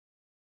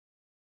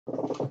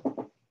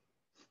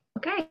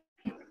Okay,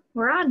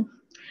 we're on.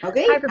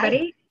 Okay. Hi,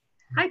 everybody.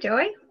 Hi,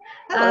 Joy.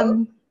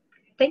 Hello.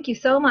 Thank you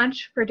so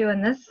much for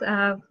doing this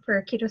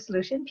for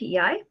Keto-Solutions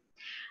PEI.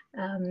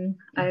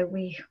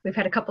 We've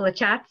had a couple of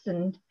chats,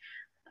 and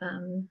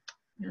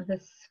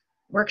this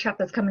workshop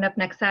that's coming up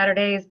next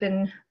Saturday has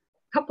been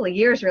a couple of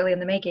years really in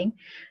the making.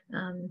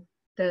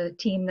 The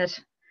team that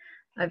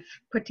I've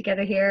put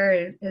together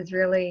here is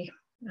really,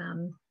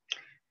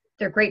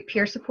 they're great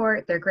peer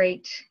support. They're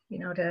great,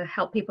 to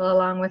help people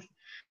along with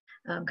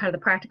kind of the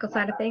practical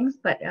side of things.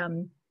 But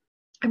I'm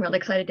really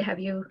excited to have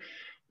you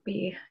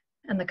be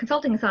on the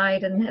consulting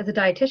side, and as a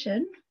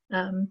dietitian,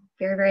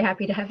 very, very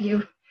happy to have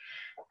you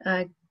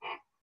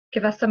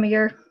give us some of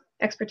your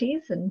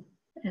expertise, and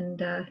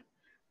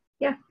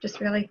just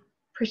really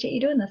appreciate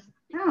you doing this.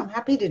 Oh, I'm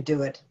happy to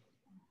do it.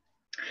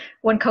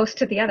 One coast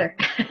to the other.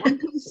 One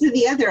coast to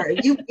the other.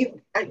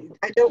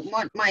 I don't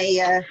want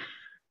my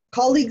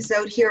colleagues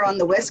out here on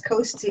the West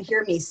Coast to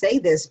hear me say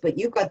this, but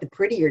you've got the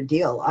prettier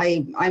deal.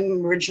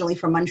 I'm originally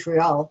from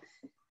Montreal,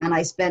 and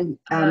I spent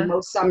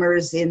most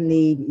summers in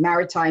the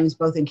Maritimes,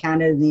 both in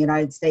Canada and the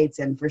United States,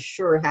 and for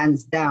sure,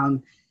 hands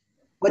down,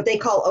 what they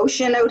call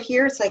ocean out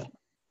here, it's like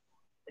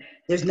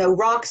there's no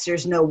rocks,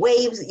 there's no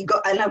waves. You go,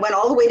 and I went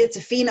all the way to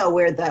Tofino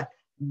where the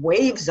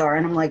waves are,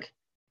 and I'm like,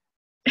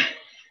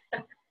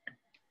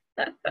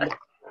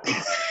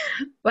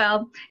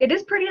 Well, it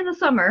is pretty in the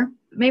summer,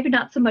 maybe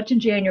not so much in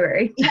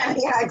January.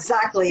 Yeah,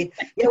 exactly.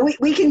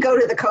 We can go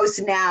to the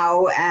coast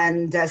now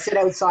and sit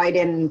outside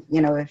in,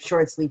 a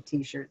short sleeve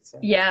t-shirt. So.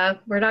 Yeah,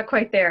 we're not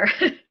quite there.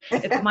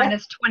 It's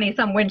minus 20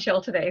 some wind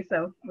chill today,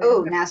 so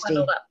we're nasty.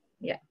 Bundled up.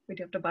 Yeah, we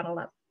do have to bundle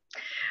up.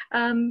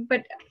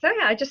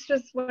 I just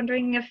was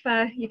wondering if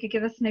you could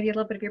give us maybe a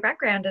little bit of your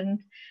background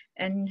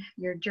and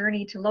your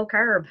journey to low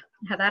carb,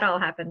 how that all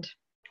happened.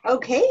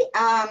 Okay.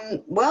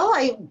 Well,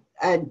 I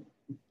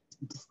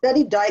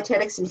studied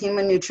dietetics and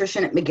human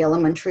nutrition at McGill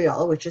in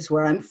Montreal, which is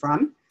where I'm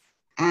from.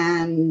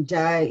 And,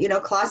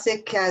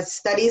 classic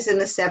studies in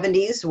the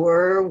 70s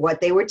were what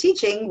they were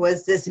teaching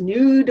was this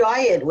new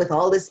diet with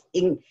all this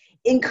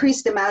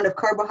increased amount of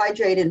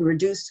carbohydrate and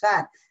reduced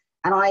fat.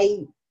 And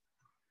I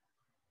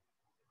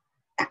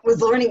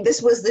was learning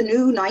this was the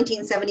new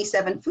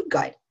 1977 food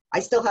guide.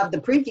 I still have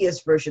the previous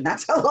version.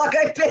 That's how long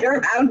I've been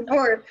around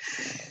for.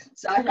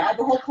 So I have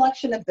a whole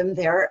collection of them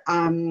there.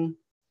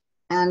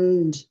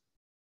 And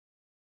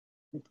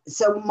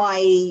so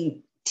my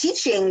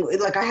teaching,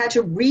 I had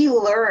to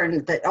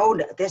relearn that,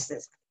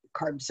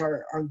 carbs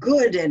are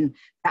good and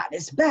fat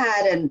is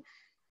bad.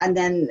 And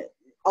then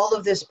all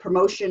of this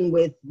promotion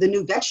with the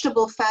new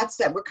vegetable fats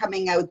that were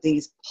coming out,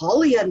 these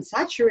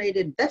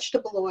polyunsaturated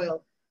vegetable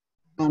oil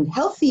and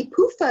healthy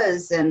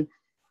PUFAs, and,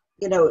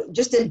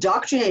 just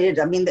indoctrinated.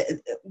 I mean,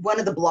 one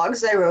of the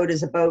blogs I wrote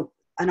is about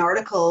an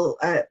article,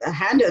 a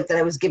handout that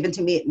I was given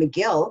to me at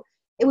McGill.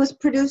 It was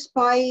produced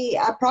by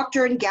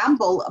Procter &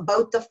 Gamble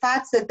about the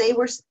fats that they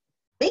were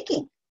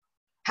making,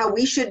 how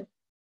we should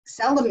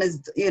sell them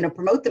as,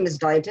 promote them as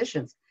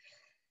dietitians.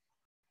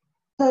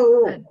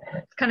 So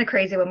it's kind of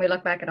crazy when we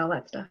look back at all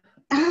that stuff.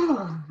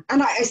 Oh,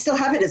 and I still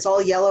have it. It's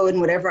all yellow and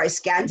whatever. I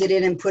scanned it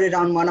in and put it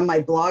on one of my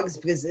blogs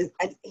because,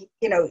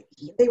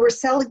 they were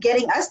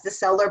getting us to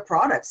sell their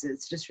products.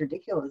 It's just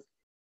ridiculous.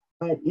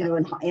 But,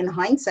 in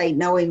hindsight,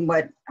 knowing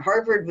what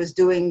Harvard was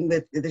doing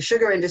with the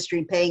sugar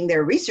industry, paying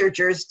their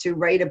researchers to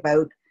write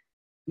about,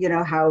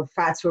 how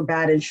fats were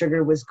bad and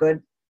sugar was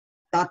good,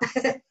 not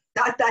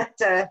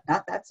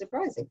that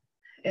surprising.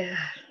 Yeah,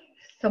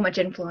 so much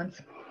influence.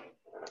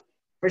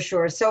 For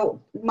sure. So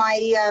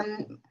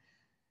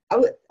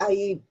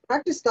I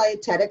practiced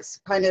dietetics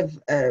kind of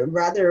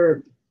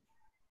rather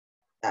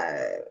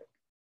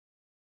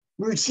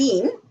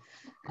routine.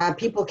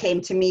 People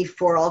came to me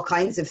for all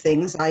kinds of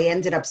things. I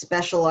ended up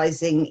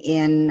specializing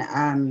in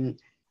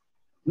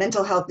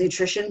mental health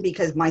nutrition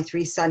because my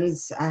three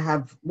sons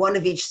have one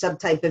of each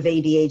subtype of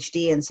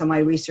ADHD. And so my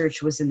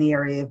research was in the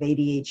area of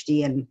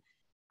ADHD and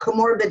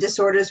comorbid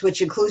disorders,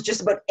 which includes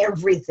just about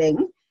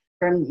everything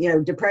from,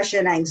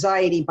 depression,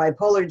 anxiety,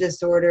 bipolar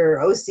disorder,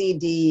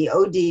 OCD,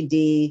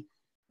 ODD,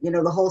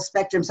 the whole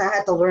spectrum. So I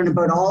had to learn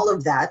about all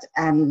of that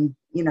and,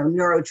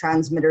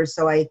 neurotransmitters.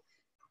 So I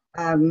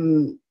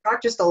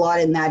practiced a lot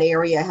in that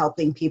area,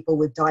 helping people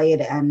with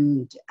diet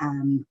and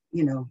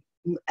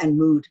and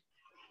mood.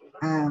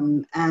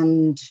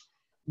 And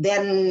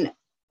then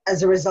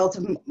as a result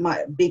of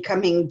my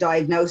being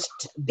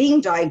diagnosed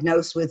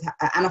with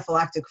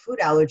anaphylactic food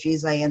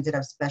allergies, I ended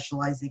up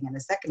specializing in a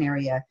second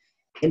area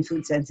in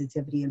food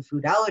sensitivity and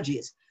food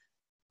allergies.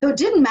 So it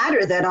didn't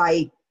matter that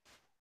I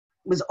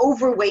was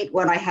overweight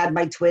when I had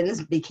my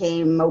twins,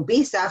 became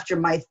obese after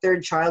my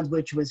third child,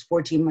 which was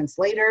 14 months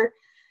later,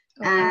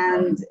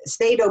 and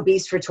stayed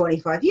obese for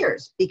 25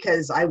 years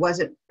because I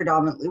wasn't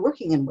predominantly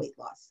working in weight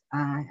loss.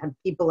 I had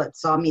people that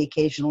saw me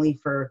occasionally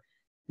for,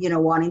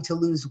 wanting to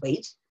lose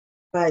weight,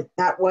 but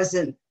that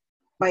wasn't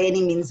by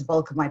any means the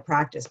bulk of my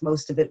practice.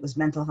 Most of it was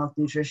mental health,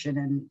 nutrition,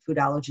 and food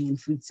allergy and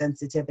food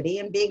sensitivity,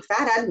 and being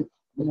fat hadn't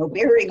no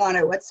bearing on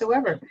it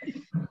whatsoever.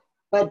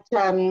 But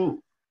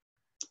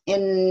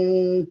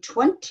in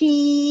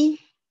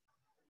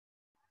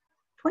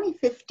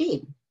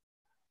 2015,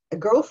 a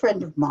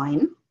girlfriend of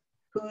mine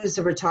who's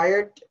a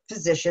retired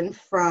physician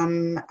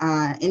from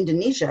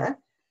Indonesia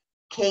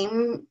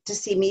came to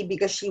see me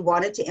because she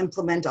wanted to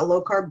implement a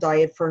low-carb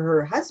diet for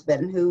her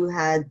husband who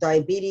had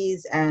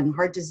diabetes and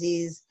heart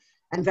disease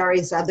and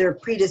various other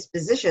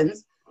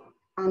predispositions,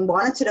 and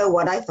wanted to know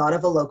what I thought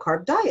of a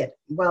low-carb diet.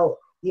 Well,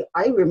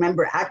 I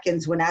remember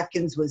Atkins when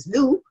Atkins was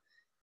new,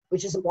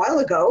 which is a while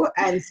ago,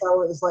 and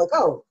so it was like,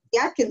 oh, the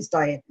Atkins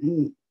diet.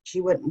 And she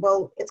went,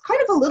 well, it's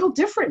kind of a little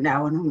different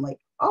now. And I'm like,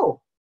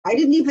 oh, I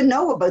didn't even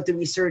know about the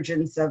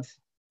resurgence of,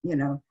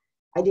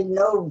 I didn't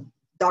know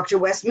Dr.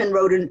 Westman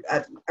wrote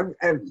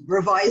a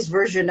revised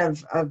version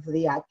of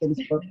the Atkins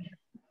book.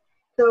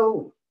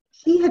 So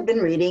she had been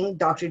reading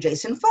Dr.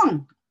 Jason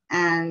Fung,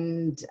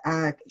 and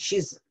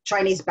she's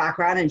Chinese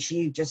background, and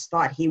she just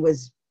thought he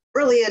was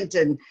brilliant,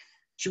 and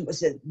she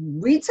said,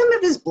 read some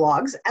of his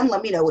blogs and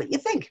let me know what you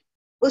think.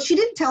 Well, she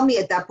didn't tell me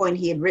at that point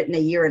he had written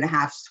 1.5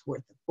 years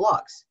worth of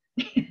blogs.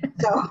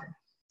 So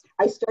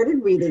I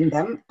started reading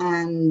them,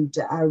 and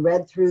I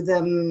read through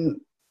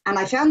them, and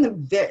I found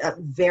them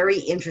very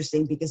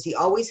interesting because he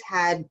always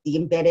had the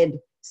embedded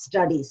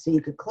studies. So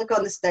you could click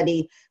on the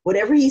study,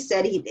 whatever he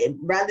said,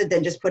 rather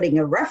than just putting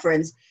a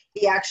reference,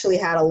 he actually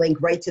had a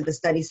link right to the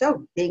study.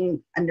 So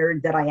being a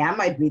nerd that I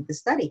am, I'd read the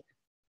study.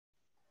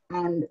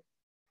 And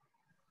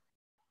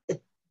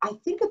I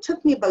think it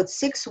took me about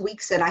 6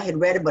 weeks, and I had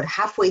read about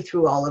halfway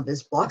through all of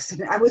his blogs,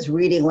 and I was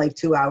reading like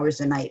 2 hours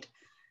a night.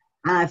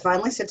 And I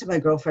finally said to my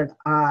girlfriend,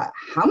 how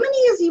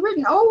many has he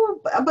written? Oh,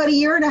 about 1.5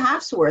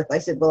 years worth. I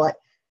said, well,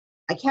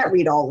 I can't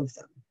read all of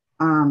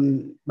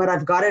them, but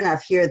I've got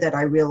enough here that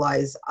I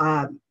realize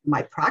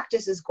my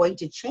practice is going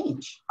to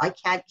change. I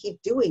can't keep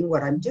doing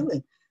what I'm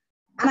doing.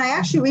 And I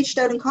actually reached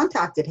out and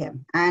contacted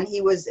him. And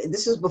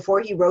this was before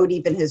he wrote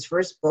even his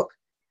first book.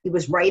 He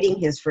was writing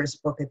his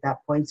first book at that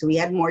point, so he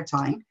had more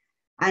time.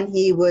 And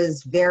he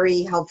was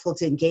very helpful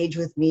to engage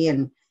with me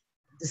and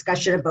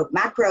discussion about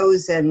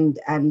macros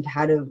and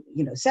how to,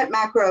 set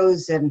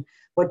macros and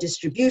what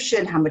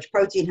distribution, how much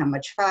protein, how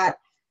much fat,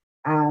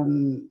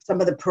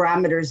 some of the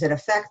parameters that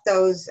affect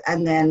those,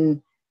 and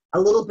then a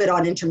little bit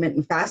on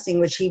intermittent fasting,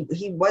 which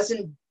he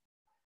wasn't,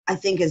 I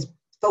think, as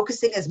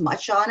focusing as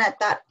much on at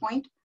that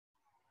point.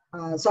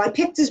 So I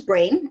picked his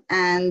brain,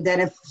 and then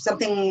if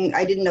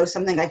I didn't know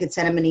something, I could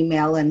send him an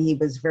email, and he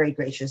was very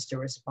gracious to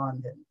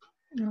respond.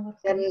 And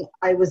then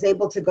I was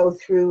able to go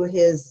through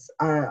his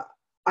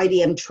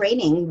IDM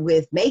training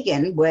with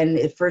Megan when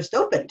it first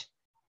opened.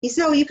 He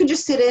said, oh, you can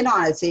just sit in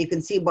on it so you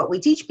can see what we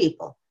teach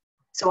people.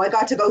 So I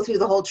got to go through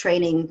the whole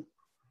training,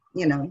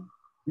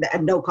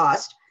 at no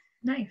cost.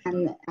 Nice.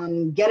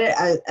 And get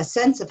a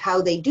sense of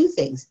how they do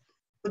things.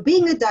 But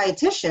being a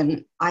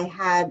dietitian, I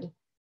had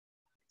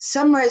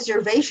some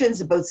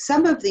reservations about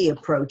some of the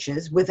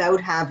approaches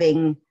without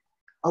having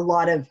a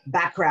lot of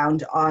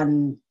background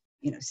on,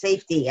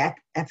 safety,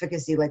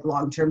 efficacy, like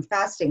long-term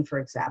fasting, for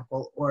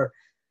example, or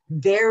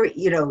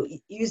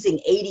using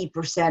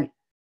 80%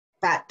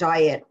 fat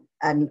diet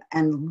and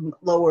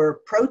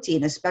lower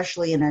protein,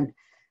 especially in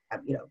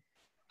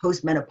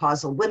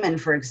postmenopausal women,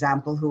 for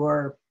example, who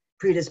are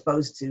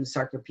predisposed to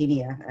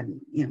sarcopenia and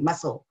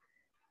muscle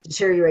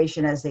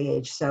deterioration as they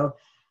age. So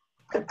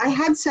I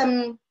had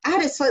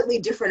a slightly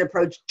different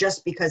approach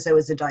just because I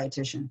was a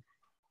dietitian.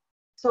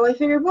 So I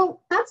figured,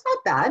 well, that's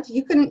not bad.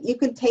 You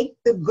can take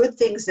the good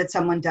things that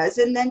someone does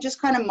and then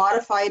just kind of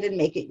modify it and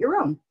make it your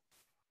own.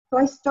 So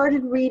I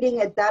started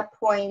reading at that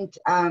point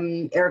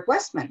Eric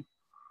Westman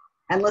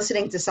and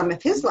listening to some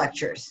of his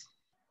lectures.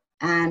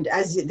 And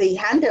as the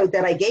handout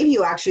that I gave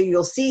you, actually,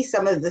 you'll see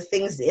some of the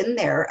things in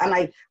there.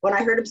 And when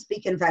I heard him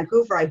speak in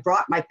Vancouver, I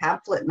brought my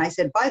pamphlet and I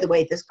said, by the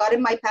way, this got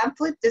in my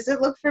pamphlet. Does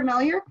it look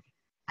familiar?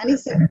 And he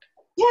said,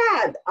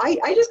 yeah,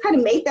 I just kind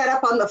of made that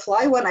up on the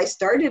fly when I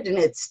started and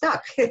it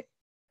stuck.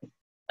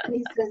 And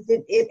he says,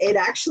 it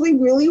actually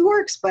really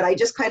works, but I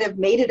just kind of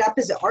made it up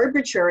as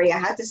arbitrary. I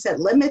had to set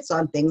limits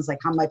on things like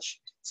how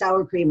much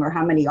sour cream or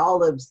how many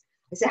olives.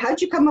 I said,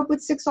 how'd you come up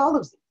with 6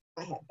 olives?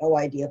 I had no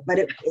idea, but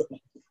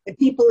if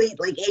people eat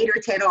like 8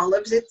 or 10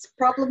 olives, it's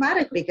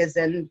problematic because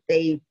then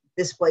they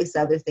displace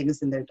other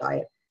things in their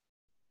diet.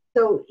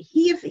 So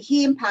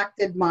he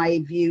impacted my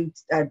view.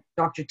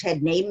 Dr.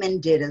 Ted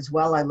Naiman did as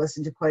well. I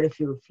listened to quite a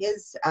few of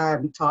his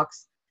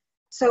talks.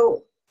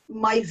 So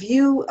my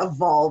view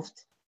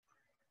evolved.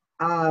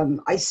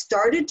 I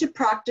started to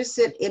practice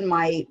it in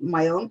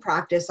my own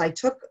practice. I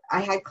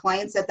had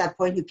clients at that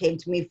point who came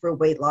to me for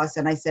weight loss,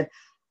 and I said,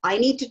 I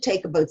need to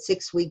take about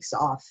 6 weeks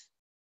off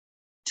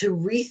to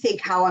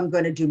rethink how I'm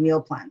going to do meal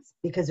plans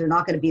because they're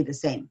not going to be the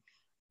same.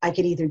 I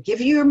can either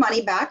give you your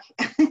money back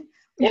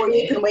or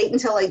you can wait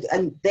until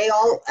and they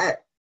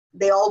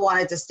all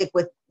wanted to stick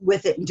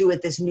with it and do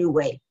it this new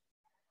way.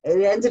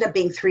 It ended up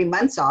being 3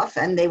 months off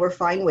and they were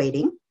fine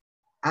waiting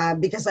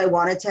because I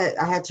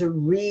had to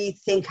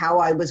rethink how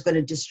I was going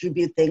to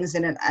distribute things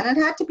and it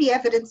had to be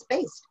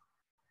evidence-based.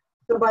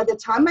 So by the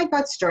time I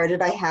got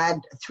started, I had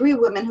 3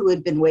 women who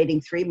had been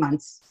waiting 3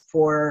 months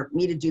for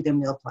me to do their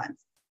meal plans.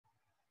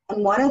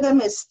 And one of them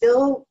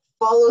still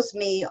follows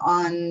me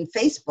on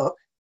Facebook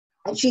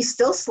and she's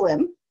still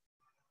slim.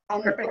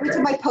 And Perfect. every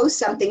time I post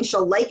something,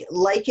 she'll like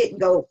it and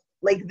go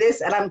like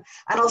this. And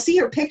I'll see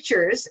her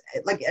pictures.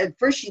 Like at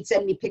first she'd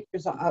send me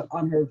pictures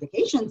on her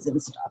vacations and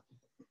stuff.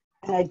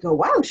 And I'd go,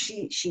 wow,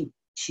 she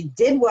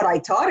did what I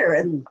taught her,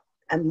 and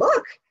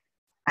look,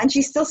 and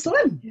she's still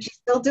slim. She's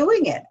still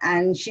doing it.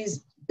 And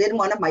she's been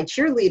one of my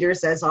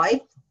cheerleaders as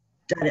I've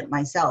done it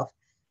myself.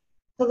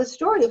 So the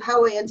story of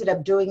how I ended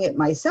up doing it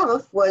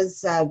myself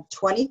was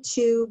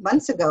 22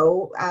 months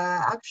ago,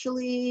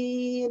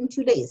 actually in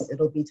 2 days,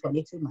 it'll be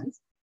 22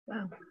 months.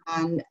 Wow.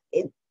 And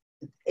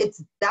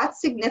it's that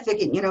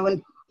significant, you know,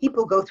 when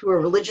people go through a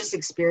religious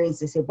experience,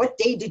 they say, what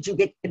day did you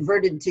get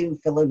converted to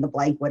fill in the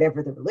blank,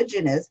 whatever the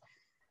religion is?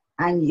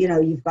 And, you know,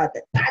 you've got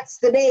that's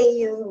the day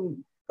you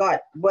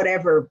got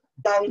whatever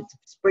done,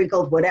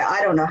 sprinkled, whatever.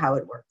 I don't know how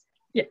it works.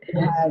 Yeah.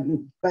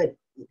 But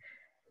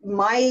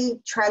my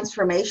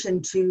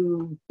transformation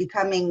to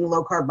becoming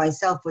low carb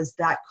myself was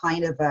that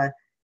kind of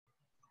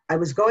I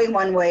was going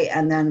one way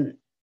and then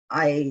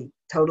I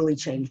totally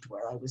changed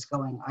where I was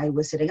going. I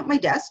was sitting at my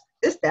desk,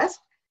 this desk,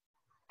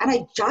 and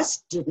I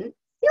just didn't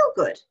feel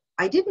good.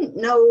 I didn't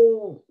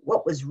know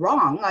what was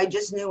wrong. I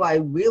just knew I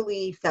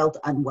really felt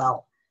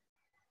unwell.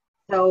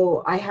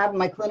 So I have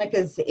my clinic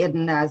is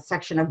in a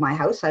section of my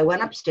house. I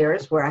went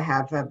upstairs where I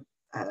have a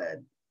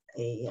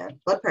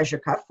blood pressure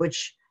cuff,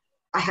 which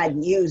I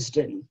hadn't used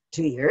in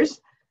 2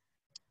 years.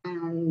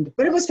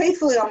 But it was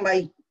faithfully on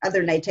my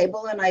other night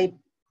table, and I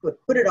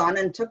put it on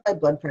and took my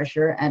blood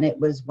pressure, and it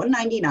was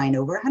 199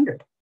 over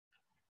 100.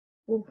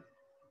 Ooh.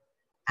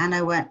 And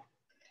I went,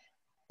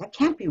 that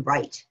can't be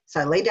right. So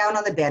I lay down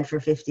on the bed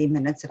for 15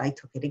 minutes and I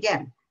took it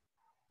again.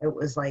 It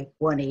was like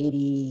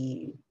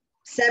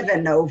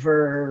 187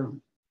 over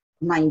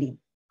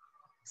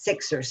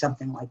 96 or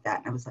something like that.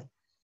 And I was like,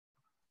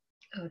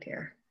 oh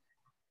dear.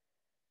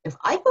 If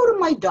I go to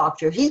my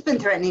doctor, he's been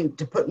threatening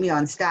to put me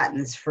on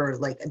statins for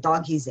like a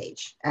donkey's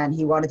age, and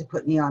he wanted to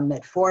put me on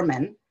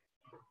metformin.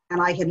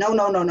 And I said, no,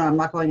 I'm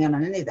not going in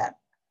on any of that.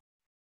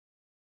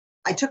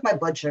 I took my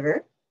blood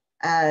sugar.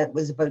 It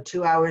was about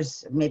 2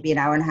 hours, maybe an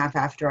hour and a half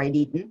after I'd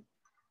eaten.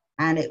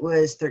 And it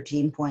was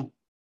 13.1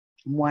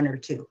 or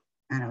 2.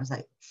 And I was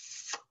like,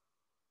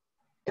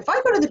 if I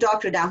go to the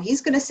doctor now,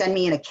 he's going to send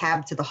me in a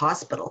cab to the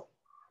hospital.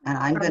 And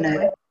I'm going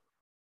to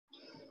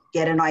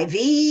get an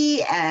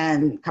IV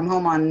and come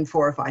home on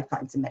 4 or 5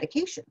 kinds of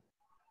medication,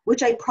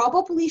 which I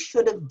probably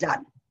should have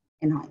done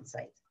in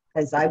hindsight,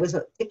 because I was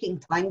a ticking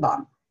time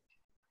bomb.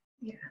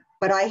 Yeah.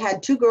 But I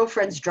had 2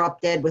 girlfriends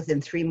drop dead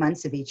within 3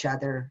 months of each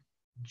other,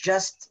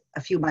 just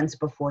a few months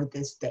before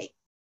this date.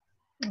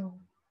 Oh.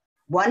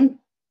 One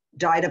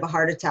died of a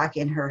heart attack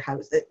in her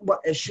house.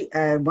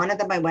 One of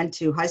them I went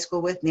to high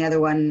school with, and the other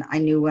one I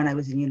knew when I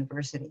was in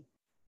university.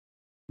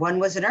 One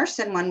was a nurse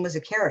and one was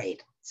a care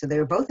aide. So they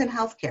were both in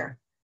healthcare.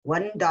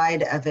 One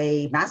died of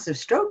a massive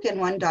stroke and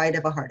one died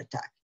of a heart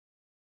attack.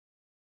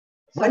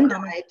 So one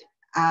common.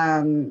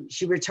 died,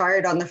 she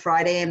retired on the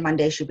Friday, and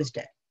Monday she was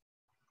dead.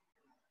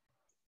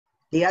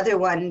 The other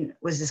one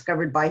was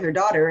discovered by her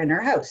daughter in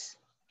her house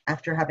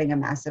after having a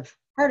massive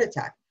heart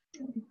attack.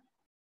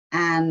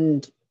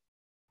 And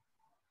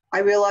I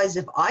realized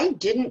if I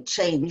didn't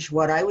change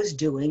what I was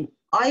doing,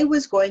 I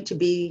was going to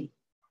be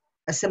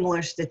a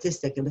similar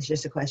statistic. It was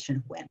just a question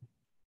of when.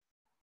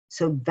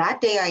 So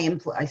that day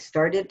I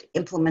started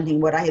implementing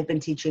what I had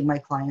been teaching my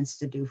clients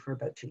to do for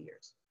about 2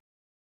 years.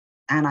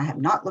 And I have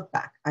not looked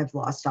back. I've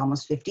lost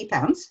almost 50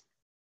 pounds.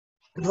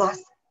 I've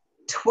lost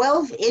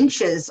 12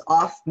 inches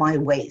off my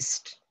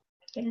waist.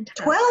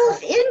 Fantastic.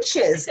 12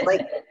 inches!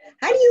 Like,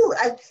 how do you,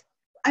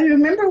 I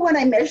remember when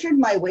I measured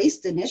my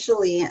waist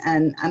initially,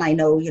 and I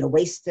know, you know,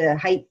 waist to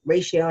height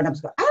ratio, and I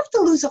was going, I have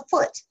to lose a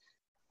foot.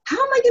 How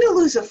am I going to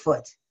lose a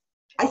foot?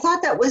 I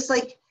thought that was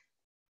like,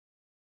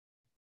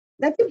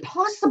 that's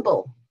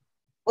impossible.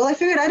 Well, I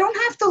figured I don't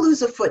have to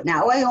lose a foot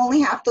now. I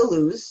only have to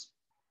lose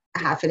a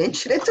half an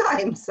inch at a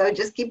time. So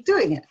just keep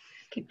doing it.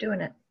 Keep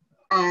doing it.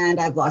 And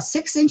I've lost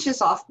 6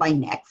 inches off my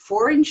neck,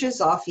 4 inches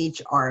off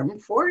each arm,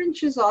 4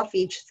 inches off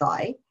each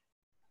thigh.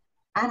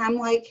 And I'm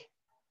like,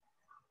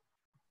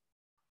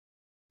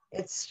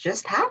 it's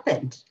just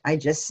happened. I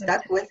just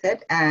stuck with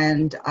it.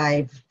 And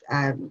I've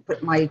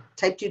put my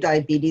type 2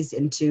 diabetes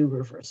into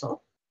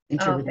reversal,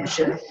 into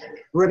remission.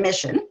 Fantastic.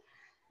 Remission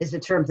is the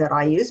term that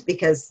I use,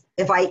 because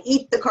if I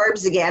eat the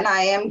carbs again,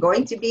 I am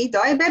going to be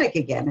diabetic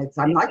again.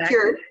 I'm not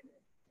cured.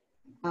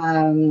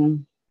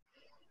 And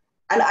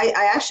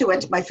I actually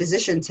went to my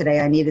physician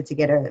today. I needed to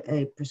get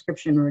a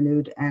prescription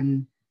renewed,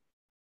 and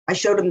I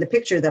showed him the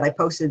picture that I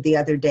posted the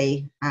other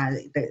day,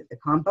 the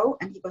combo,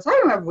 and he goes, I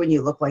remember when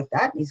you looked like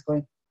that. And he's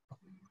going,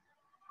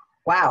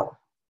 wow.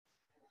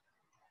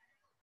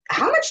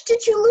 How much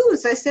did you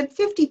lose? I said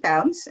 50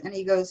 pounds. And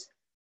he goes,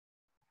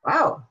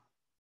 wow.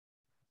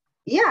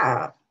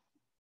 Yeah.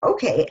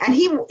 Okay. And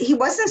he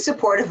wasn't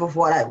supportive of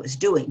what I was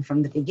doing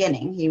from the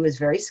beginning. He was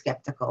very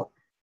skeptical.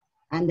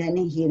 And then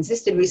he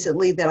insisted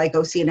recently that I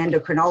go see an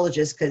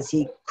endocrinologist, because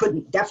he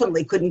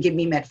definitely couldn't give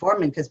me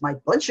metformin because my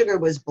blood sugar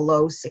was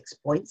below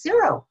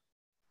 6.0.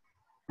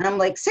 And I'm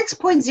like,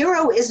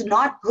 6.0 is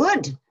not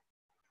good.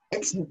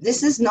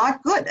 This is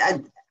not good.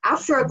 And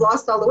after I've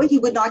lost all the weight, he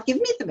would not give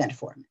me the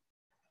metformin.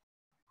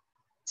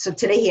 So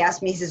today he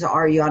asked me, he says,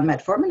 are you on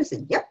metformin? I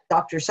said, yep,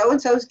 Dr.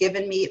 So-and-so's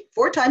given me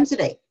 4 times a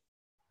day.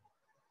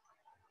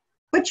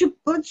 But your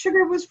blood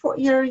sugar was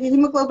your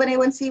hemoglobin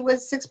A1C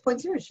was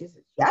 6.0. She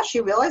said, yeah,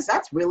 she realized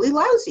that's really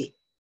lousy.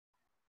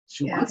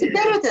 She wants it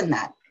better than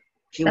that.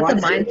 That's a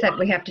mindset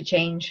we have to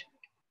change.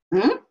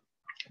 Hmm?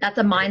 That's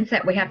a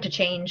mindset we have to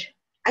change.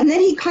 And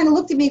then he kind of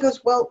looked at me and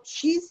goes, well,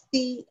 she's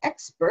the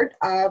expert.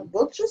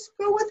 We'll just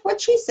go with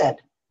what she said.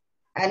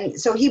 And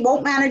so he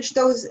won't manage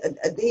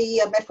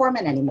the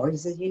metformin anymore. He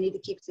says, you need to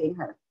keep seeing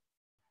her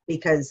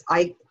because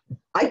I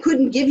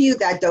couldn't give you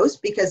that dose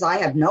because I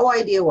have no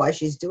idea why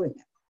she's doing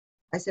it.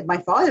 I said, my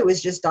father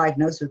was just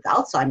diagnosed with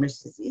Alzheimer's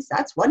disease.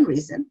 That's one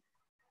reason.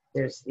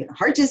 There's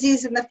heart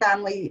disease in the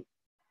family.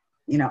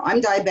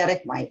 I'm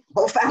diabetic. My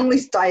whole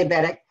family's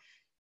diabetic,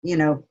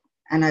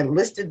 and I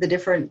listed the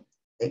different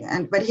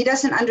things. But he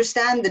doesn't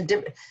understand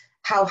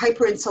how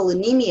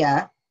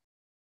hyperinsulinemia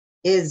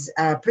is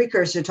a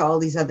precursor to all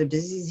these other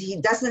diseases. He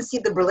doesn't see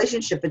the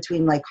relationship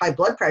between like high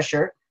blood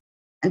pressure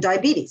and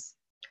diabetes.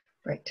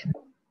 Right.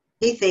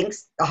 He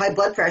thinks the high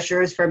blood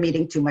pressure is from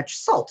eating too much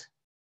salt.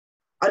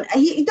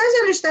 He does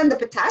understand the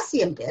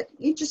potassium bit.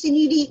 You just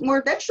need to eat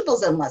more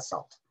vegetables and less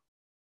salt.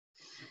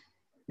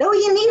 No,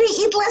 you need to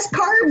eat less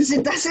carbs.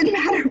 It doesn't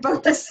matter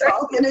about the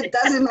salt and it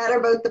doesn't matter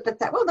about the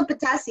potassium. Well, the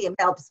potassium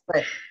helps,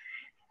 but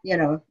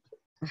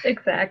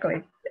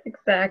Exactly.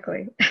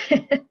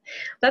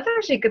 That's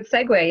actually a good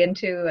segue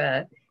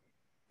into,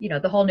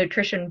 the whole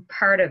nutrition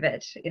part of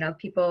it.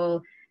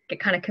 People get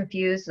kind of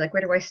confused, like,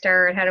 where do I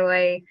start? How do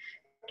I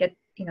get,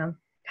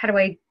 how do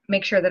I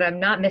make sure that I'm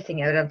not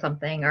missing out on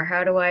something? Or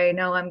how do I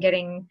know I'm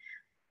getting,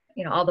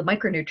 all the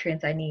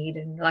micronutrients I need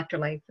and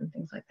electrolytes and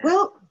things like that?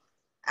 Well,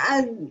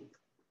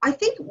 I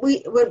think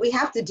what we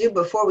have to do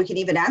before we can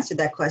even answer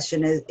that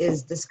question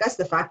is discuss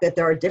the fact that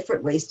there are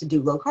different ways to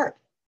do low carb.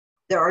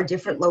 There are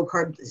different low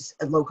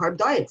carb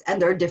diets,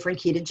 and there are different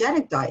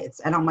ketogenic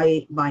diets. And on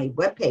my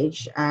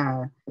webpage,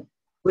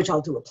 which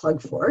I'll do a plug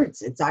for,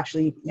 it's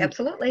actually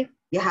absolutely.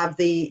 You have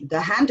the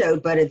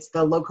handout, but it's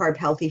the Low Carb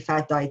Healthy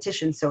Fat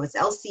Dietitian. So it's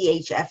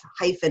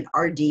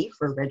LCHF-RD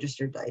for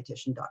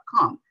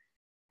registereddietitian.com.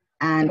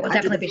 And we'll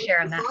definitely be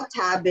sharing that. The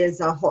tab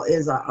is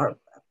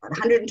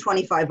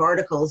 125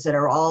 articles that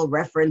are all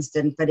referenced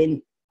but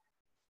in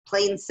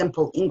plain,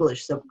 simple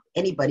English, so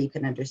anybody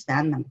can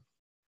understand them.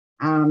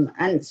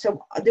 And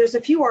so there's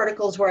a few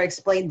articles where I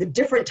explain the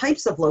different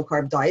types of low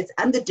carb diets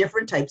and the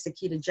different types of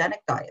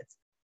ketogenic diets.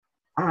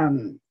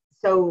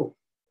 So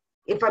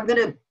if I'm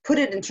going to put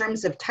it in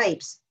terms of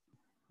types,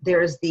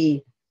 there's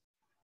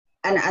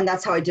and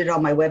that's how I did it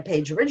on my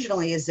webpage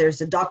originally, is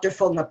there's a Dr.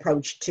 Fung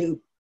approach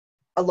to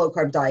a low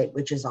carb diet,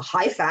 which is a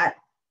high fat,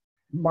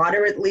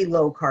 moderately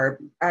low carb,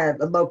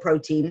 low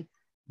protein,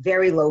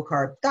 very low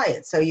carb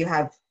diet. So you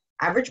have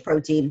average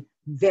protein,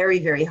 very,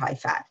 very high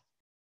fat.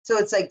 So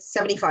it's like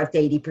 75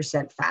 to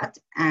 80% fat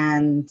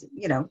and,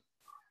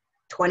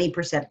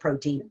 20%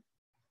 protein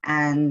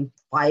and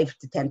 5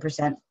 to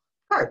 10%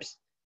 carbs.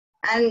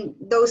 And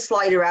those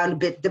slide around a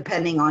bit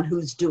depending on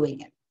who's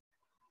doing it.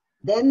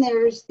 Then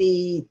there's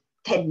the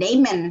Ted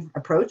Naiman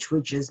approach,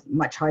 which is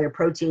much higher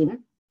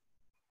protein,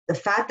 the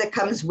fat that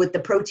comes with the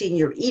protein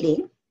you're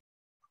eating,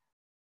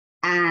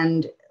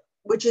 and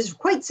which is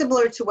quite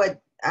similar to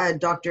what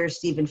Dr.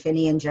 Stephen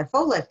Phinney and Jeff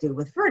Olek do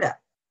with Virta.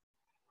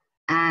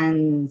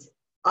 And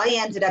I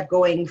ended up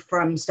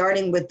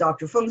starting with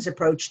Dr. Fung's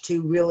approach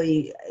to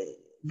really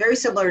very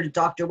similar to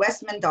Dr.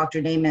 Westman,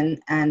 Dr. Naiman,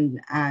 and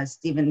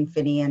Stephen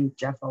Phinney and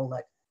Jeff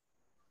Olek.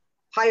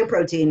 Higher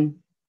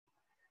protein,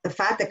 the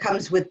fat that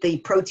comes with the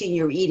protein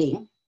you're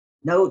eating.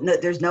 No,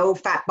 there's no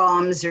fat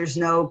bombs. There's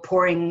no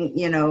pouring,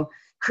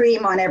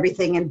 cream on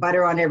everything and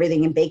butter on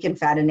everything and bacon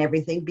fat and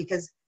everything.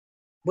 Because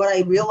what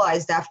I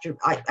realized after,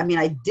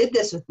 I did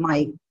this with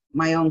my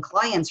own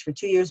clients for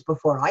 2 years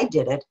before I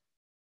did it.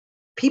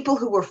 People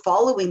who were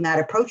following that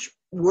approach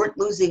weren't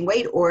losing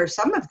weight, or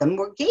some of them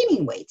were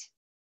gaining weight.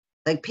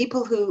 Like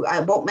people who, I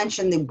won't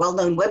mention the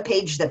well-known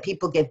webpage that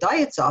people get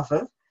diets off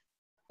of,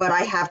 but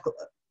I have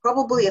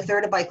probably a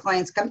third of my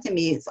clients come to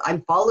me,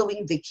 I'm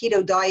following the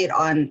keto diet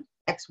on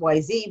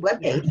XYZ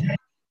webpage,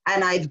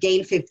 and I've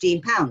gained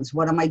 15 pounds.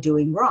 What am I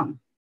doing wrong?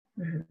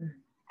 Mm-hmm.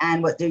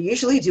 And what they're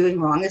usually doing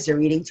wrong is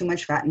they're eating too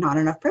much fat and not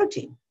enough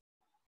protein.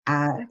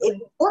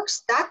 It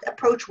works. That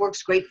approach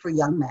works great for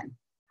young men,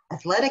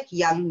 athletic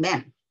young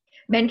men.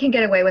 Men can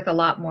get away with a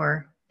lot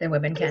more than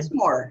women can.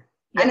 More.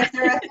 Yeah. And if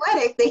they're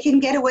athletic, they can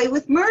get away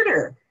with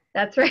murder.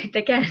 That's right,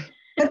 they can.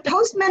 But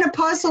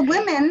postmenopausal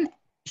women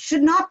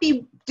should not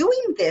be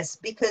doing this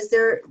because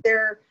they've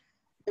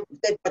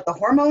got the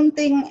hormone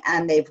thing,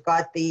 and they've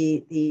got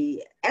the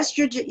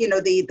estrogen,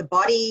 the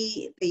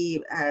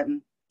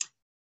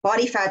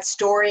body fat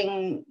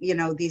storing,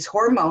 these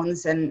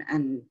hormones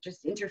and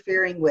just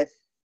interfering with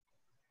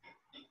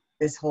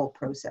this whole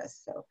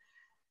process. So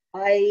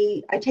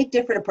I take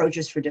different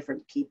approaches for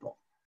different people.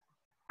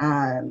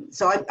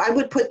 So I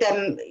would put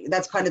them,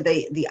 that's kind of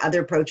the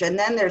other approach. And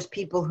then there's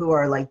people who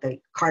are like the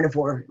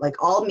carnivore,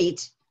 like all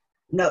meat,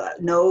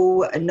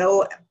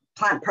 no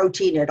plant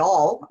protein at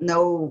all.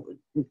 No,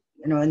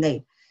 and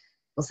they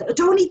will say,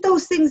 don't eat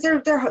those things.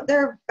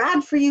 They're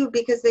bad for you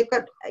because they've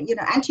got,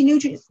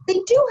 anti-nutrients. They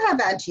do have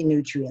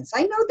anti-nutrients.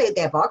 I know they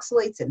have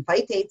oxalates and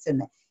phytates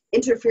and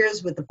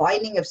interferes with the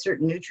binding of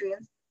certain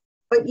nutrients,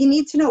 but you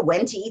need to know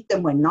when to eat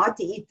them, when not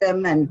to eat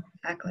them. And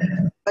Exactly.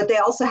 but they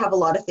also have a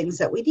lot of things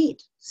that we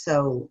need.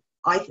 So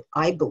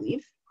I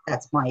believe,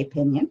 that's my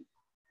opinion,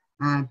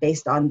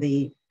 based on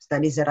the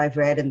studies that I've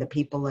read and the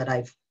people that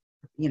I've,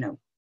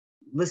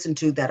 listened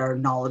to that are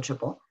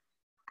knowledgeable.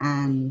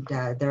 And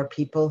there are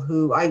people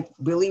who I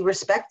really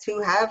respect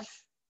who have,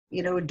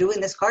 doing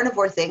this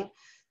carnivore thing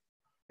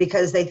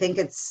because they think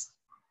it's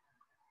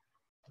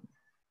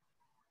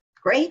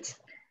great.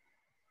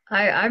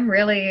 I'm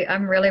really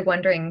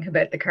wondering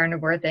about the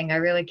carnivore thing. I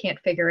really can't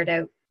figure it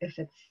out if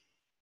it's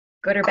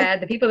good or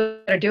bad. The people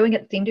that are doing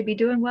it seem to be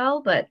doing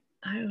well, but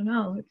I don't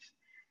know.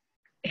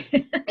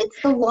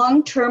 It's the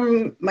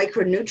long-term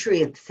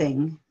micronutrient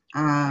thing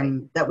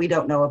that we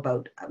don't know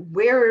about.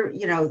 Where,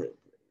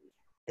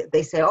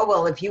 they say, oh,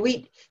 well, if you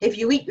eat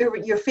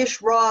your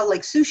fish raw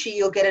like sushi,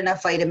 you'll get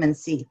enough vitamin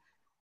C.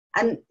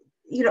 And,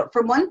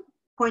 from one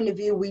point of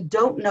view, we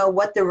don't know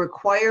what the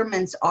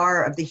requirements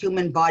are of the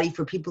human body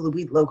for people who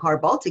eat low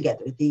carb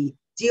altogether. The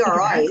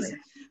DRIs, exactly.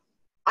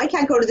 I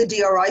can't go to the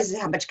DRIs and say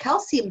how much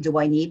calcium do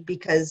I need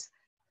because,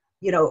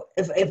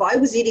 if I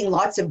was eating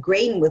lots of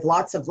grain with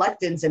lots of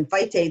lectins and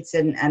phytates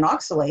and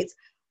oxalates,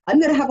 I'm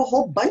going to have a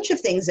whole bunch of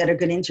things that are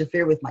going to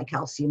interfere with my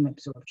calcium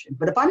absorption.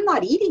 But if I'm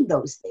not eating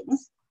those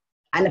things,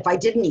 and if I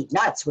didn't eat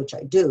nuts, which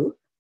I do,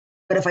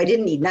 but if I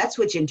didn't eat nuts,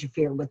 which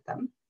interfere with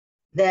them,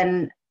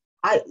 then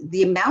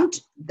the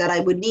amount that I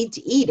would need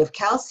to eat of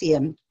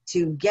calcium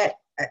to get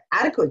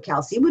adequate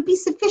calcium would be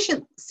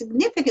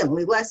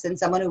significantly less than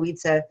someone who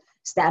eats a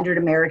standard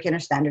American or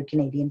standard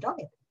Canadian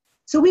diet.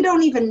 So we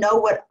don't even know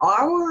what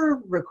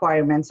our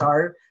requirements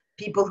are.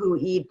 People who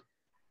eat,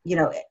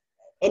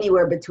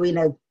 anywhere between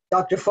a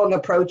Dr. Fung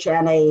approach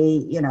and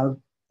a,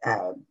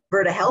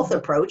 Berta Health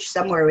approach,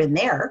 somewhere in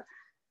there,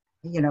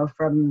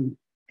 from.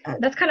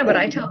 That's kind of what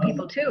I tell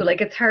people too.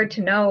 Like, it's hard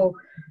to know.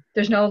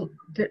 There's not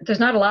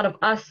a lot of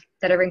us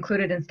that are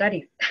included in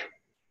studies.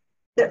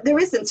 There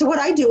isn't. So what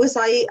I do is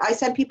I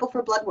send people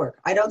for blood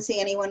work. I don't see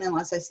anyone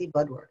unless I see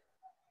blood work.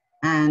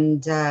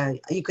 And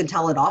you can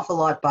tell an awful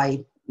lot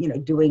by,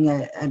 doing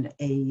a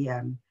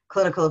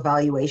clinical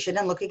evaluation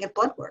and looking at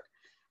blood work.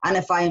 And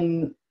if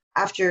I'm,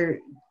 after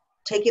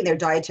taking their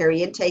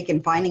dietary intake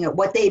and finding out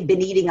what they've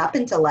been eating up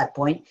until that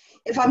point,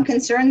 if I'm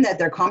concerned that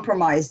they're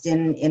compromised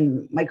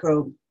in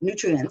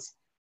micronutrients,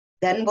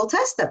 then we'll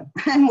test them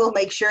and we'll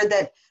make sure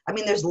that,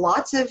 there's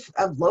lots of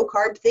low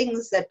carb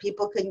things that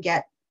people can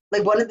get.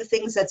 Like one of the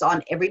things that's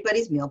on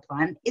everybody's meal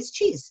plan is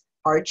cheese,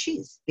 hard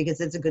cheese,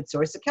 because it's a good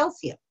source of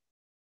calcium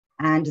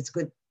and it's a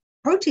good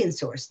protein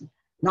source.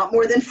 Not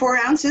more than 4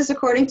 ounces,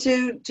 according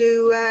to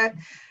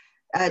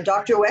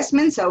Dr.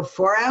 Westman. So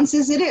 4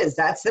 ounces it is.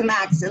 That's the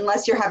max,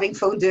 unless you're having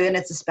fondue and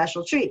it's a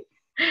special treat.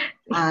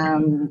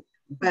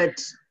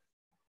 But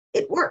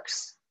it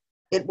works.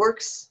 It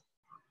works.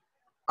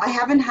 I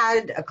haven't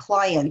had a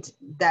client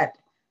that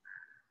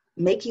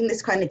making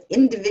this kind of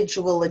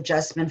individual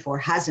adjustment for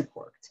hasn't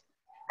worked.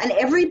 And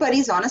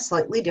everybody's on a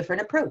slightly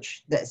different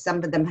approach.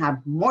 Some of them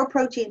have more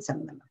protein,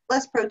 some of them have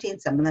less protein,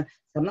 some of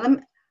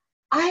them.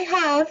 I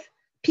have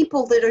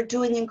people that are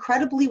doing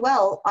incredibly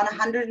well on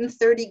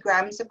 130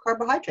 grams of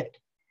carbohydrate.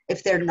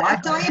 If they're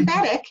not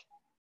diabetic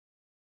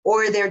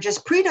or they're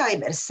just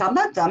pre-diabetic, some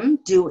of them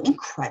do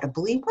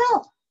incredibly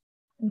well.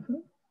 Mm-hmm.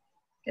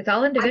 It's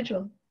all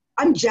individual.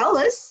 I'm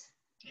jealous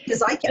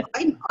because I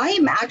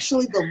am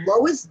actually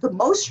the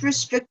most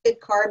restricted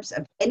carbs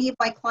of any of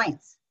my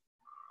clients.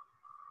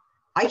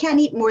 I can't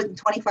eat more than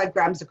 25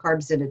 grams of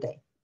carbs in a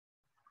day.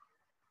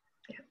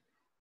 Yeah.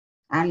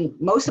 And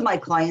most of my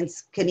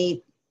clients can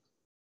eat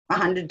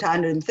 100 to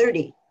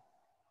 130.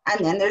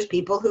 And then there's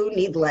people who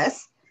need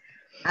less.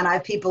 And I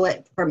have people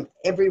from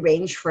every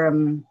range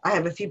I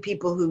have a few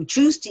people who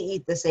choose to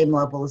eat the same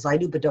level as I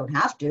do, but don't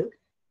have to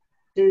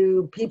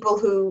people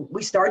who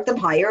we start them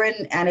higher.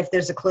 And if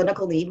there's a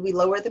clinical need, we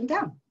lower them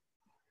down.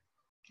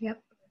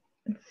 Yep.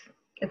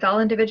 It's all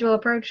individual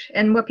approach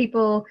and what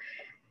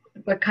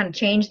kind of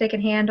change they can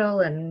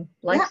handle and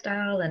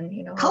lifestyle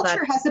and,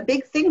 culture has a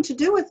big thing to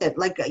do with it.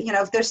 Like,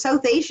 if they're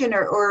South Asian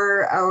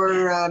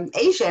or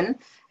Asian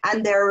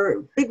and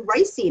they're big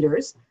rice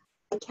eaters,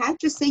 I can't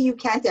just say you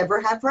can't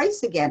ever have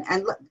rice again.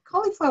 And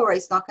cauliflower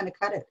rice is not going to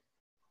cut it.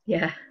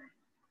 Yeah.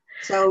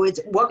 So it's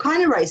what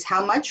kind of rice,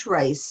 how much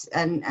rice,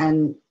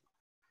 and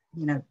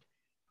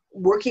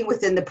working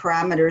within the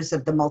parameters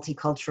of the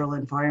multicultural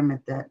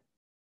environment that,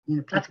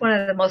 that's one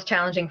of the most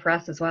challenging for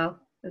us as well,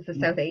 is the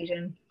South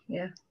Asian.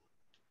 Yeah.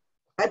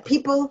 But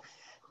people,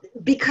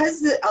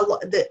 because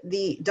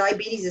the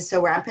diabetes is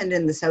so rampant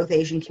in the South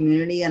Asian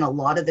community and a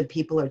lot of the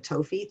people are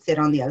tofu, thin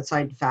on the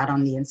outside, fat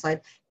on the inside,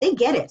 they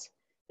get it.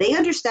 They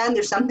understand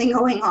there's something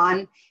going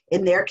on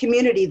in their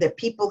community that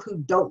people who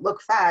don't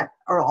look fat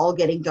are all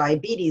getting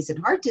diabetes and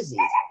heart disease.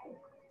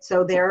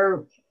 So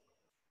they're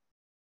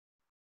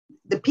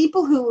the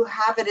people who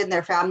have it in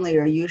their family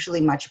are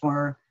usually much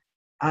more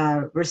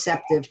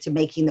receptive to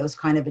making those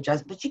kind of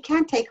adjustments. But you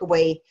can't take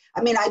away,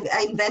 I mean,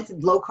 I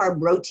invented low carb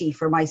roti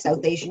for my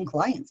South Asian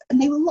clients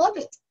and they love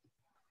it.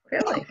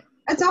 Really?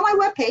 It's on my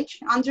webpage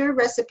under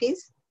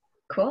recipes.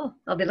 Cool.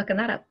 I'll be looking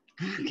that up.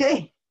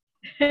 Okay.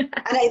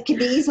 And it can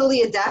be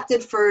easily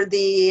adapted for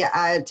the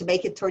to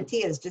make it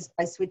tortillas just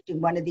by switching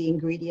one of the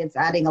ingredients,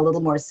 adding a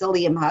little more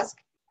psyllium husk,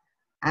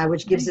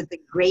 which gives it the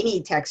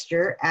grainy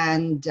texture,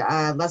 and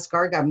less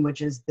gargum,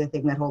 which is the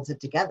thing that holds it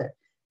together.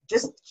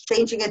 Just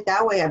changing it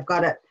that way. I've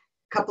got a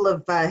couple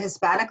of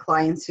Hispanic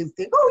clients who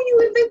think, "Oh,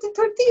 you invented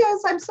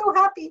tortillas! I'm so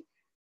happy."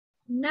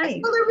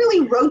 Nice. Well, they're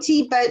really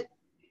roti, but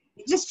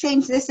you just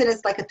change this, and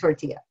it's like a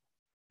tortilla.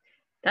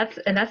 That's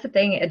the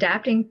thing,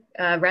 adapting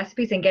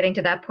recipes and getting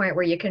to that point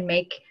where you can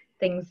make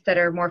things that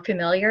are more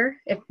familiar.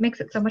 It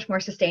makes it so much more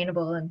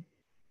sustainable. And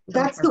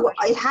that's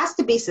it has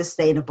to be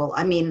sustainable.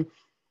 I mean,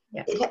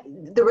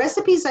 the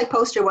recipes I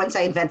post are ones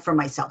I invent for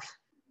myself,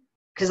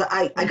 because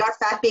I got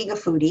fat being a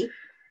foodie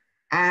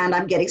and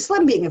I'm getting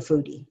slim being a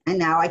foodie. And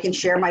now I can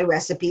share my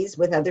recipes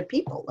with other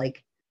people.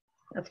 Like,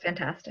 that's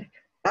fantastic.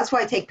 That's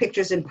why I take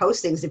pictures and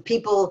postings. If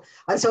people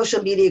on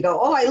social media go,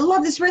 "Oh, I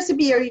love this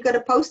recipe, are you going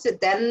to post it?"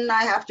 Then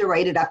I have to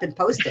write it up and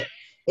post it.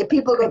 If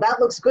people go,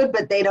 "That looks good,"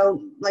 but they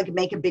don't like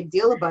make a big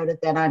deal about it,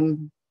 then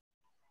I'm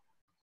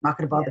not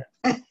going to bother.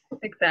 Yeah,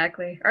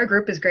 exactly. Our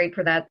group is great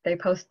for that. They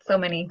post so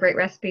many great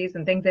recipes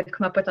and things they've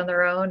come up with on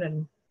their own.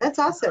 And that's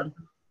awesome.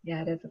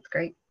 Yeah, it is. It's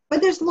great.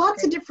 But there's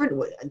lots of different,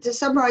 to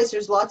summarize,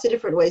 there's lots of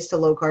different ways to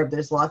low carb.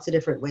 There's lots of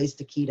different ways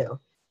to keto.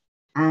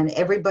 And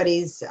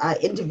everybody's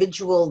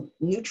individual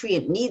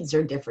nutrient needs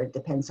are different.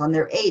 Depends on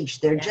their age,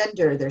 their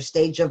gender, their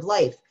stage of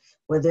life,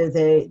 whether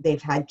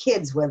they've had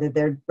kids, whether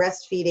they're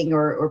breastfeeding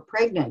or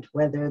pregnant,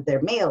 whether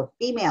they're male,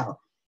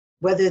 female,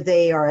 whether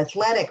they are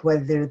athletic,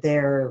 whether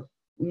they're,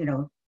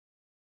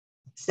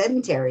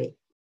 sedentary.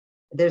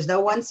 There's no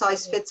one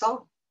size fits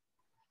all.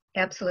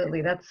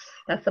 Absolutely. That's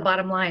the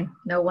bottom line.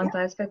 No one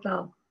size fits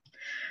all,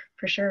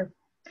 for sure.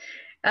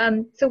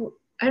 So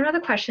another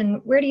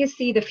question, where do you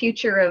see the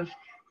future of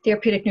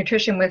therapeutic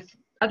nutrition with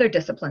other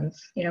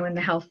disciplines, in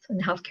the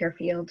healthcare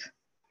field?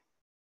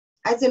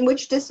 As in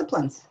which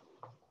disciplines?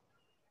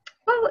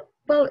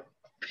 Well,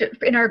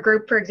 in our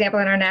group, for example,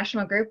 in our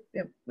national group,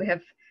 we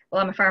have,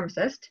 I'm a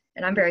pharmacist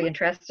and I'm very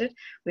interested.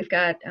 We've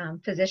got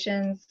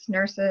physicians,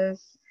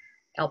 nurses,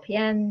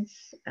 LPNs,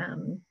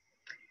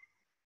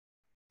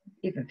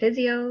 even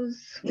physios.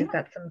 We've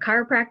got some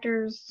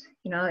chiropractors.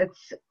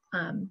 It's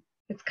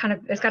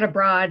got a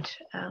broad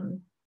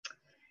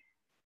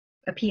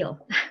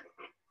appeal.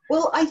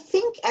 Well, I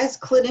think as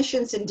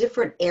clinicians in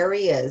different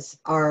areas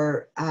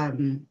are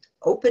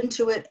open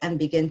to it and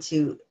begin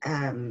to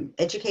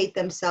educate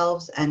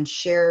themselves and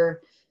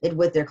share it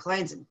with their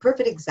clients.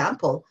 Perfect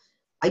example,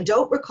 I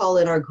don't recall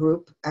in our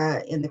group,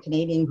 in the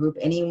Canadian group,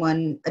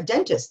 a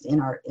dentist in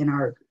our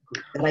group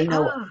that I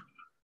know of.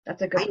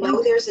 That's a good point. I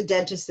know there's a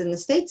dentist in the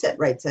States that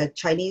writes, a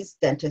Chinese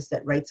dentist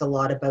that writes a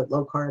lot about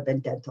low carb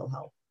and dental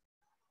health.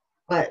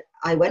 But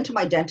I went to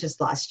my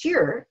dentist last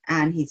year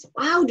and he said,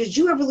 "Wow, did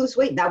you ever lose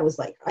weight?" And that was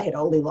like, I had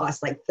only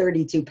lost like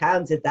 32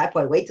 pounds at that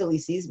point. Wait till he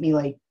sees me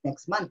like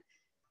next month.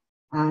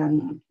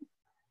 And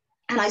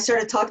I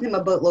started talking to him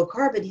about low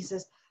carb and he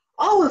says,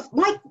 "Oh, if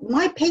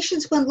my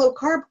patients went low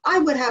carb, I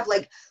would have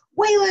like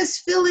way less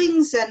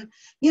fillings and,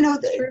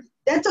 the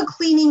dental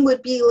cleaning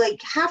would be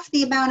like half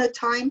the amount of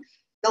time."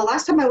 The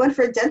last time I went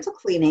for a dental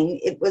cleaning,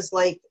 it was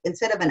like,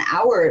 instead of an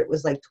hour, it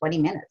was like 20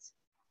 minutes.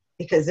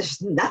 Because there's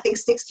nothing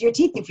sticks to your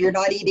teeth if you're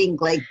not eating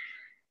like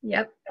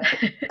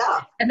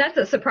stuff. And that's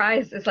a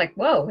surprise. It's like,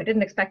 whoa, I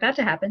didn't expect that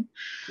to happen.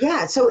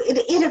 Yeah, so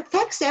it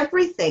affects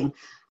everything.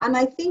 And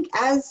I think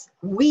as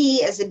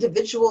we as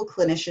individual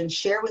clinicians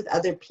share with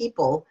other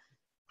people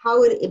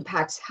how it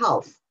impacts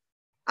health.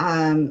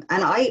 And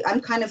I'm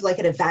kind of like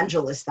an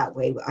evangelist that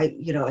way. I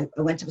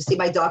went to see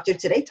my doctor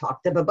today,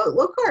 talked to him about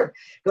low carb.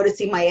 Go to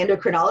see my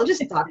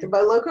endocrinologist, talked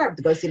about low carb.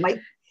 To go see my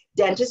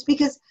dentist,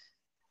 because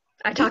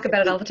I talk about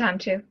it all the time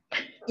too.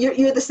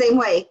 You're the same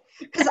way.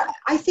 Because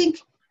I think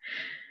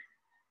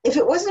if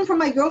it wasn't for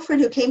my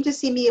girlfriend who came to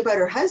see me about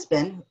her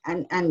husband,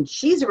 and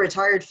she's a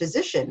retired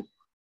physician,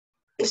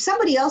 if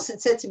somebody else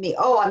had said to me,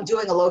 "Oh, I'm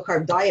doing a low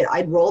carb diet,"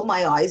 I'd roll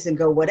my eyes and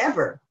go,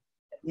 "Whatever,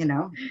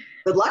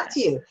 good luck to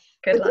you."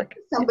 Good luck.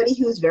 Somebody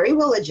who's very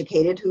well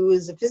educated, who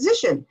is a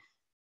physician.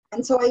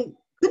 And so I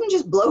couldn't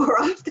just blow her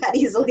off that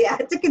easily. I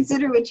had to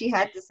consider what she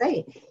had to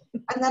say.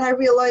 And then I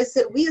realized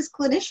that we as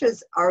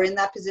clinicians are in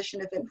that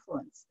position of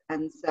influence.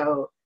 And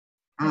so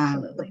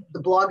the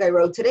blog I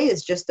wrote today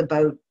is just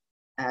about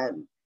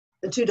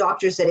the two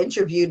doctors that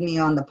interviewed me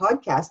on the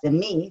podcast, and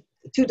me,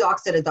 two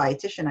docs and a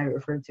dietitian I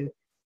referred to.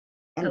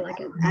 And, I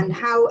like it. And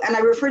I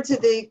referred to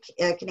the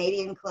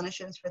Canadian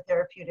Clinicians for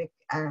Therapeutic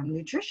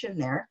Nutrition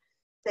there,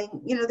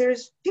 saying,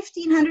 there's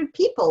 1,500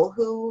 people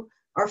who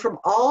are from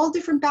all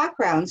different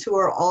backgrounds, who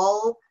are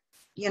all,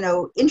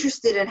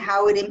 interested in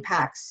how it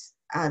impacts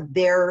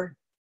their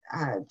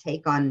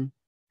take on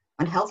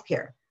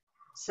healthcare.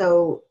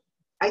 So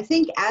I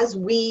think as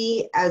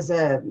we, as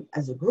a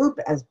group,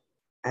 as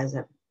as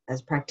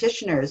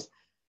practitioners,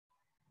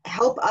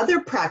 help other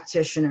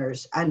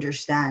practitioners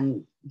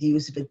understand the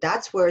use of it.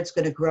 That's where it's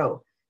going to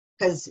grow,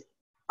 because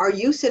our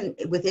use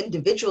with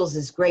individuals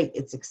is great.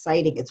 It's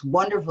exciting. It's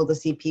wonderful to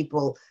see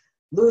people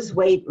lose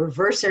weight,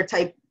 reverse their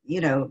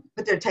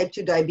put their type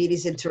 2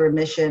 diabetes into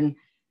remission,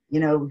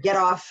 get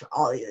off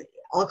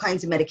all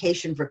kinds of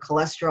medication for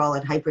cholesterol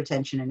and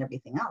hypertension and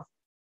everything else.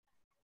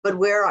 But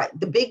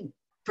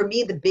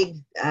the big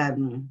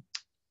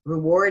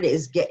reward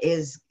is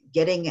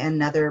getting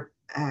another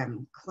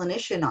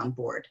clinician on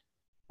board,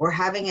 or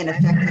having an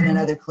effect on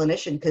another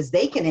clinician, because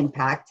they can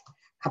impact a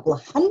couple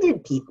of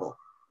hundred people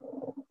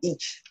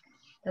each.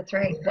 That's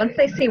right. Once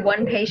they see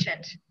one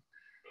patient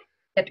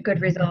get good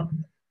results.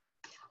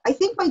 I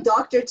think my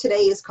doctor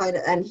today is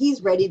and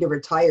he's ready to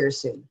retire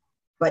soon,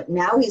 but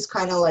now he's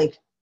kind of like,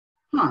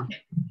 I'm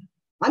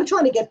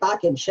trying to get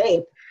back in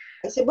shape.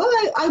 I said, well,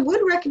 I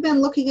would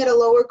recommend looking at a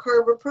lower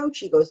carb approach.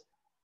 He goes,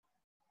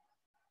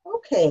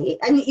 okay.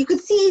 And you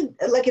could see,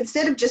 like,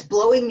 instead of just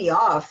blowing me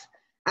off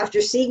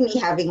after seeing me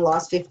having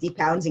lost 50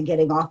 pounds and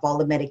getting off all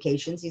the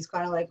medications, he's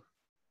kind of like,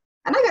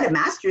 and I got a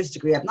master's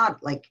degree. I'm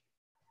not like,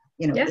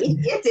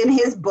 it's in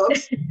his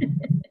books.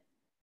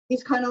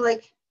 He's kind of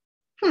like,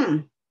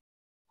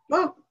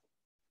 well,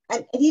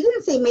 and he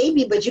didn't say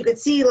maybe, but you could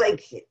see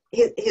like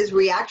his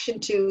reaction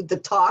to the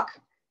talk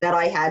that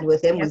I had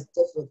with him was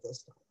different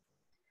this time.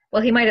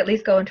 Well, he might at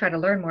least go and try to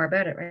learn more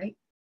about it, right?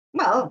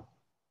 Well,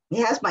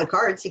 he has my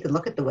cards. He can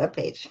look at the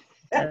webpage.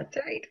 That's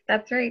right.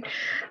 That's right.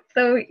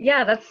 So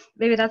yeah, that's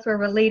where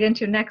we'll lead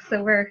into next.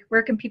 So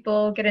where can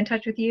people get in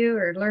touch with you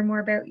or learn more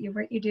about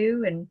what you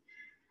do? And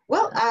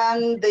well,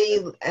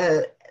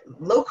 the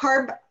low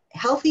carb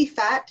healthy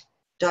fat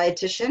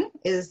dietitian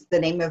is the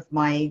name of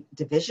my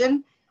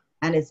division,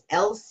 and it's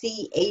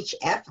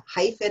LCHF-RD,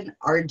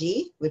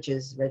 which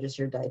is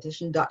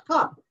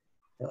registereddietitian.com.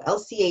 So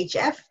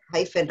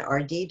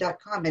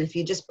LCHF-RD.com. And if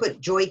you just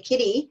put Joy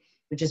Kitty,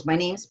 which is my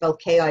name spelled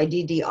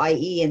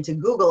Kiddie, into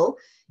Google,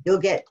 you'll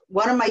get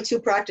one of my two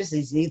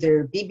practices,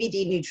 either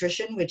BBD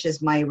Nutrition, which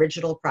is my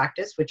original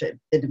practice, which I've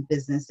been in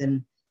business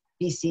in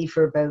BC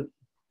for about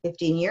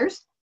 15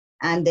 years,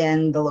 and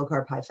then the low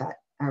carb high fat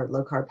or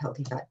low carb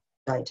healthy fat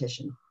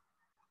dietitian.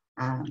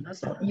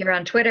 So you're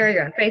on Twitter,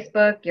 you're on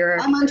Facebook,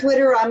 I'm on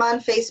Twitter, I'm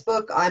on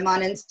Facebook, I'm on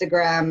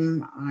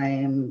Instagram.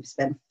 I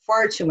spend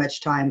far too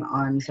much time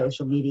on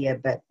social media,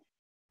 but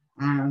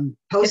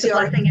it's a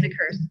blessing and a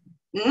curse.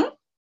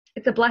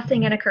 It's a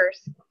blessing and a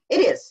curse. It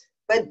is,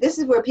 but this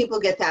is where people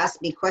get to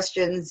ask me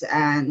questions,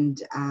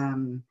 and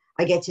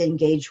I get to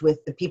engage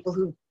with the people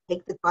who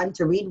take the time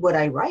to read what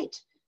I write.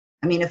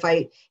 I mean, if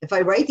I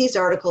write these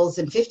articles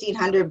and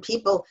 1,500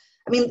 people,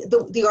 I mean,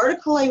 the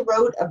article I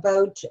wrote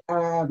about,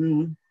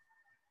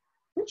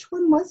 which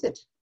one was it?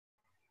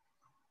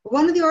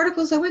 One of the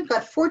articles I went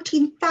got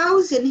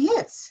 14,000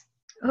 hits.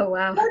 Oh,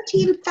 wow.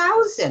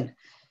 14,000.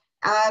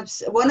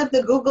 One of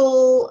the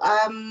Google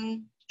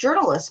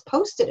journalists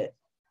posted it.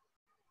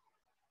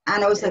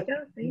 And I was like,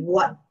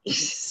 what?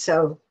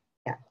 So,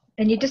 yeah.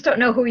 And you just don't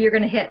know who you're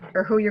going to hit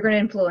or who you're going to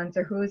influence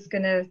or who's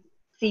going to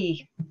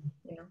see.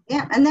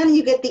 Yeah, and then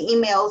you get the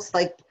emails,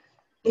 like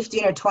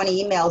 15 or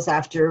 20 emails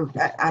after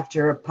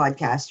a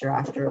podcast or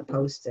after a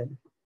post, and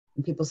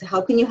people say, how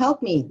can you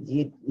help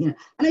me? And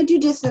I do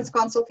distance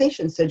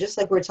consultations. So just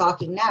like we're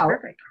talking now,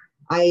 perfect.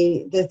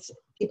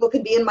 People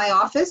could be in my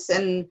office,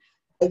 and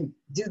I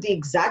do the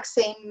exact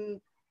same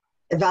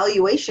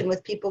evaluation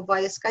with people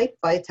via Skype,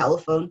 via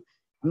telephone.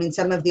 I mean,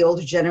 some of the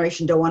older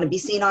generation don't want to be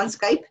seen on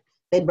Skype.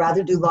 They'd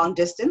rather do long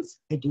distance.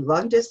 I do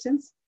long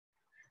distance.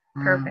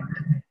 Perfect.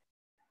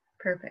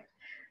 Perfect.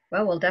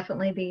 Well, we'll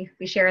definitely be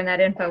sharing that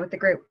info with the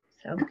group.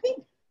 So, okay.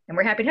 And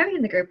we're happy to have you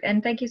in the group.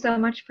 And thank you so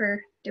much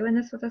for doing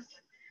this with us.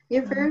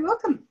 You're very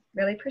welcome.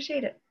 Really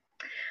appreciate it.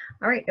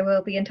 All right. And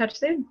we'll be in touch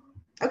soon.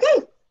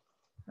 Okay.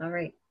 All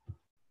right.